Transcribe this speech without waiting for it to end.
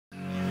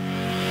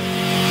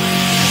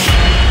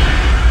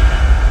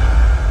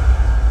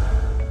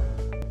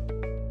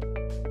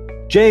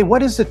Jay,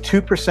 what is the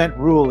 2%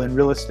 rule in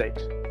real estate?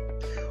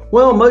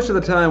 Well, most of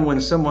the time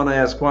when someone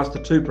asks what's the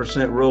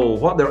 2% rule,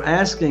 what they're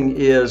asking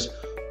is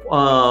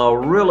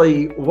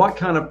really what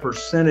kind of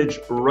percentage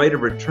rate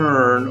of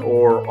return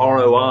or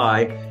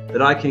ROI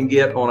that I can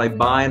get on a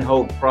buy and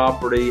hold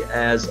property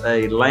as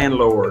a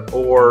landlord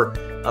or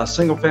a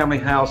single family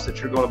house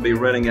that you're going to be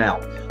renting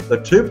out. The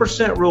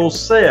 2% rule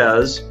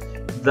says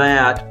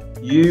that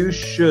you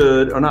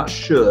should, or not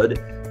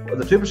should,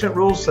 the 2%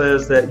 rule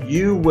says that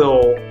you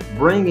will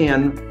bring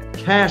in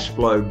cash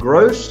flow,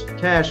 gross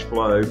cash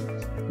flow,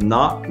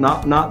 not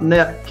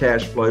net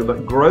cash flow,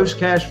 but gross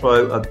cash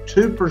flow of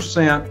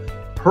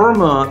 2% per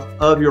month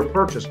of your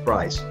purchase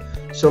price.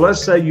 So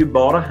let's say you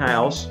bought a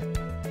house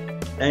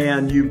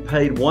and you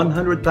paid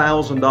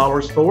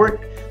 $100,000 for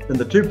it, then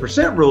the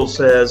 2% rule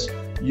says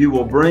you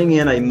will bring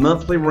in a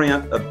monthly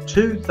rent of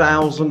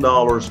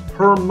 $2,000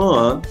 per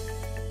month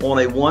on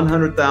a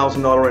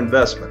 $100,000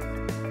 investment.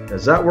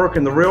 Does that work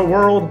in the real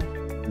world?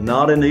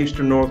 Not in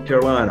Eastern North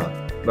Carolina,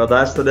 but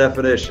that's the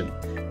definition.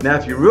 Now,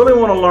 if you really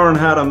want to learn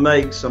how to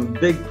make some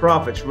big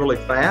profits really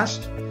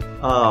fast,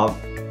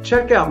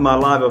 check out my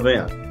live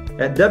event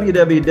at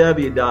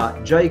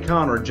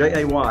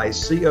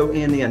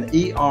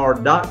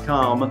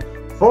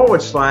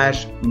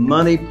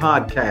www.jayconner.com/money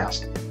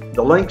podcast.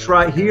 The link's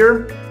right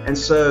here, and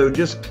so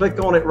just click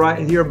on it right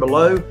here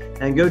below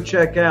and go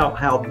check out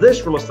how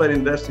this real estate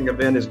investing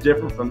event is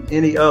different from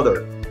any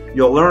other.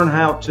 You'll learn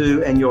how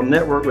to, and you'll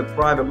network with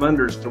private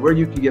lenders to where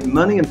you can get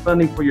money and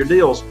funding for your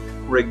deals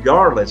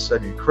regardless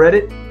of your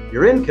credit,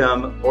 your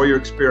income, or your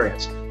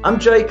experience.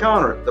 I'm Jay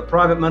Conner, the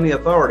Private Money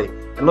Authority,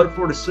 and look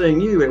forward to seeing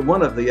you at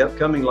one of the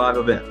upcoming live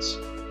events.